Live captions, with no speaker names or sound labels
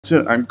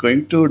Here I'm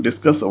going to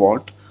discuss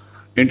about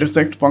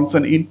intersect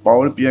function in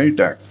Power BI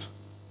DAX.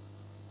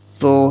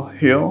 So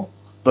here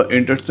the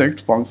intersect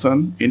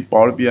function in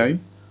Power BI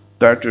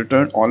that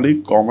return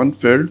only common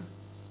field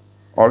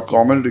or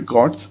common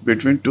records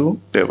between two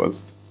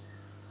tables.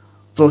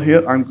 So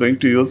here I'm going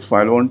to use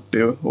file1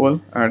 table,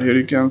 and here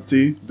you can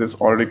see this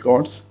all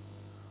records,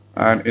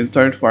 and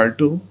inside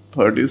file2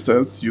 30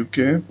 cells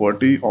UK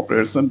 40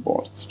 operation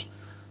post,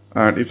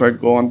 and if I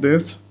go on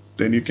this,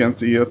 then you can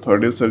see here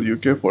 30 cell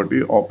UK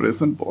 40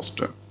 operation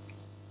poster.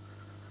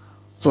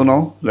 So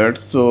now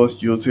let's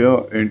use here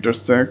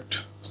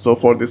intersect. So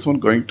for this one,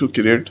 going to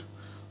create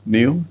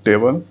new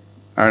table,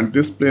 and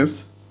this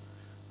place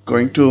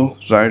going to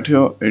write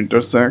here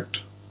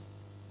intersect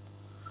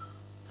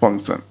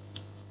function.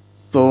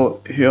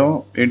 So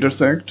here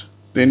intersect,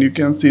 then you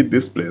can see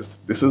this place.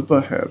 This is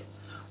the here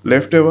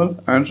left table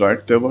and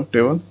right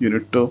table you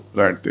need to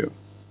write there.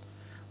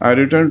 I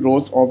return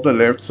rows of the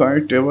left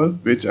side table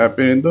which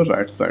appear in the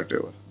right side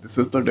table. This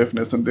is the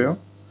definition there.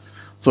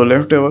 So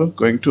left table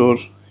going to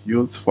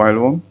use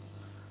file1,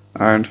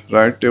 and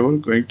right table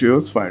going to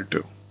use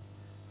file2.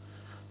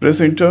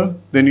 Press enter,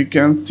 then you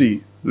can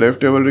see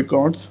left table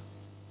records.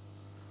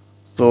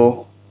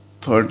 So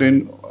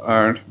 13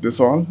 and this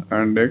all,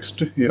 and next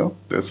here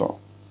this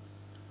all.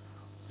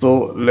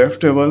 So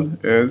left table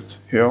is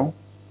here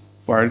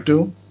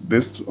file2,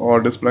 this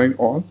are displaying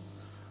all,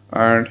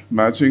 and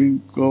matching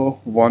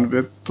one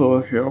with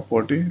here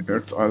 40,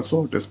 it's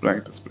also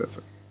displaying this place.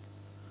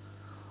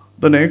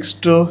 The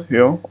next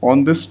here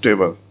on this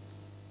table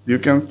you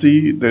can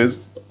see there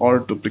is all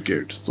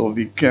duplicate, so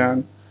we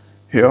can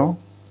here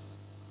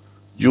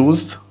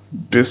use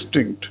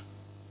distinct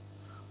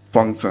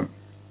function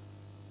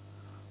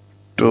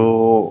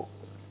to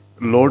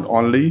load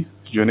only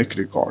unique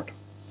record.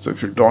 So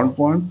if you don't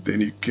want,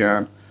 then you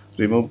can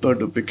remove the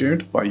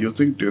duplicate by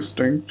using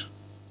distinct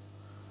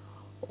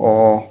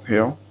or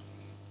here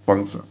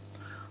function.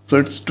 So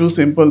it's too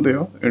simple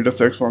there,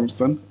 intersect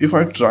function. If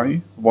I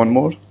try one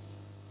more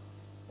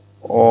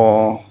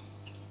or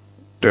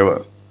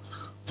table,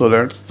 so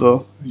let's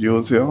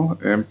use here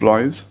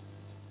employees,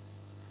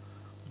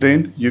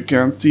 then you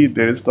can see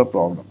there is the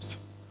problems.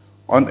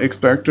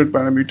 Unexpected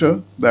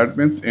parameter, that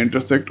means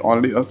intersect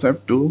only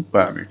accept two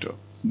parameter,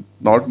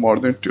 not more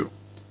than two.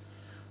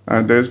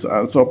 And there is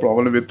also a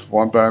problem with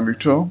one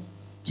parameter.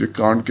 You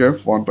can't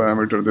give one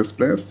parameter this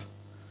place.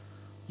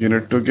 You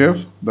need to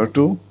give the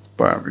two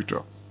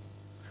parameter.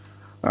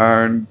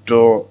 And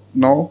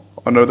now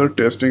another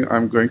testing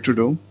I'm going to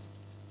do.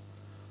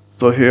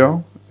 So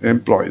here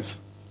employees.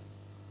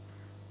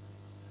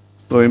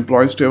 So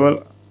employees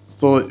table.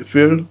 So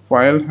field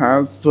file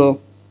has 3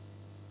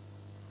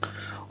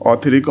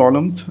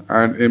 columns,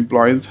 and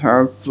employees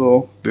has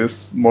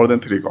this more than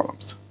 3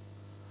 columns.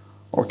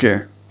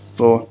 Okay,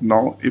 so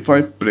now if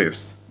I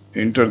press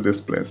enter this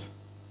place,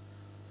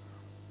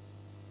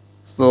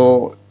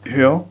 so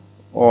here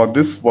or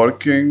this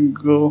working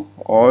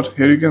or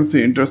here you can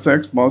see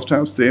intersect must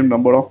have same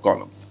number of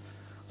columns.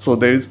 So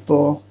there is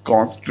the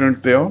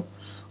constant there.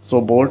 So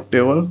both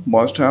table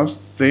must have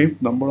same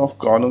number of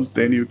columns,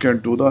 then you can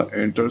do the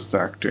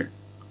intersecting.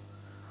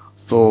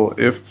 So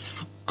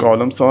if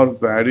columns are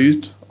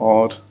varied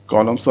or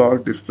columns are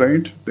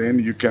different, then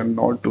you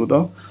cannot do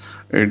the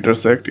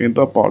intersect in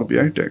the Power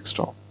BI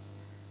desktop.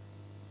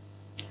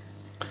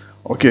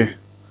 Okay,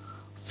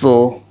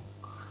 so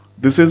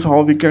this is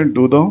how we can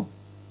do the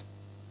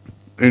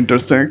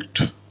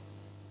intersect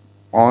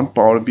on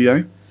Power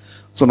BI.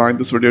 So now in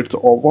this video it's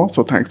over.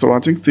 So thanks for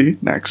watching. See you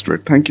next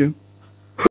week. Thank you.